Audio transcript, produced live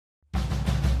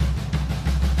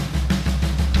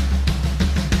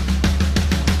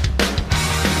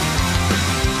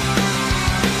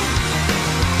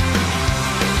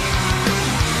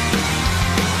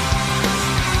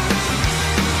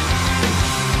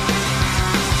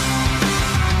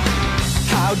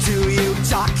How do you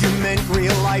document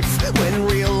real life when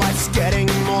real life's getting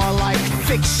more like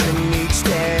fiction each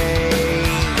day?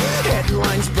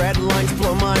 Headlines, breadlines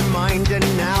blow my mind, and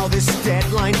now this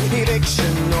deadline,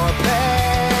 eviction or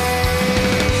pay.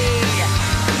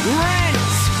 Rent!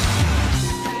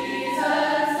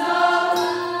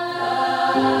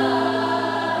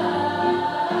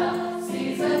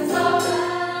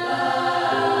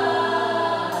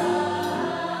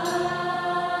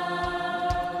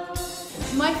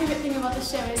 My favourite thing about the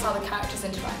show is how the characters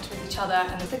interact with each other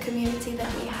and the community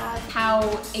that we have, how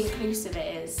inclusive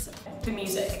it is. The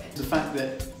music. The fact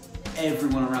that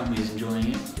everyone around me is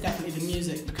enjoying it. Definitely the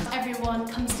music, because Everyone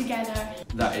comes together.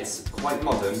 That it's quite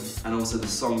modern, and also the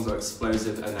songs are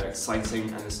explosive and they're exciting,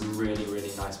 and there's some really,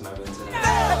 really nice moments in it.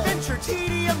 Adventure,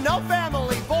 tedium, no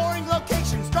family, boring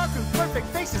locations, dark room, perfect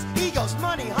faces, egos,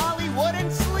 money, Hollywood, and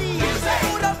sleaze.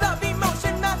 Food of love,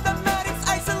 emotion, mathematics,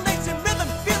 isolation, rhythm,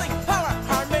 feeling, power,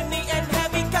 harmony, and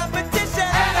heavy competition.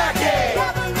 Anarchy!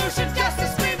 Revolution,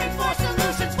 justice, screaming for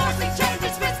solutions, forcing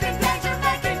changes, risking danger,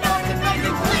 making noise and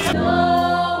making clean. No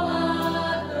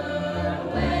other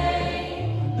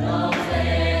way, no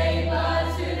way but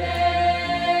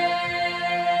today.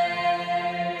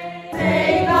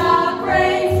 Take our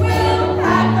brains, we'll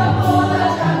pack up all the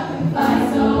junk and fly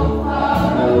so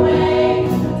far away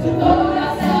to devote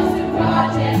ourselves to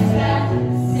projects that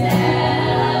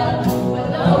sell.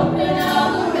 We'll open all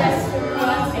the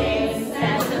restaurants, games, and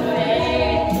Santa Fe.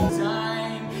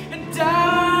 Time and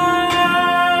die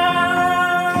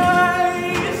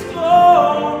is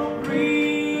glory.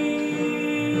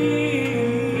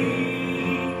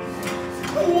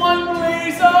 One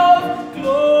blaze of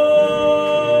glory.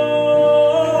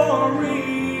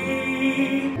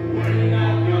 We're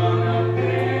not gonna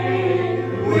pay.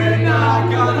 We're not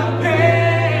gonna pay.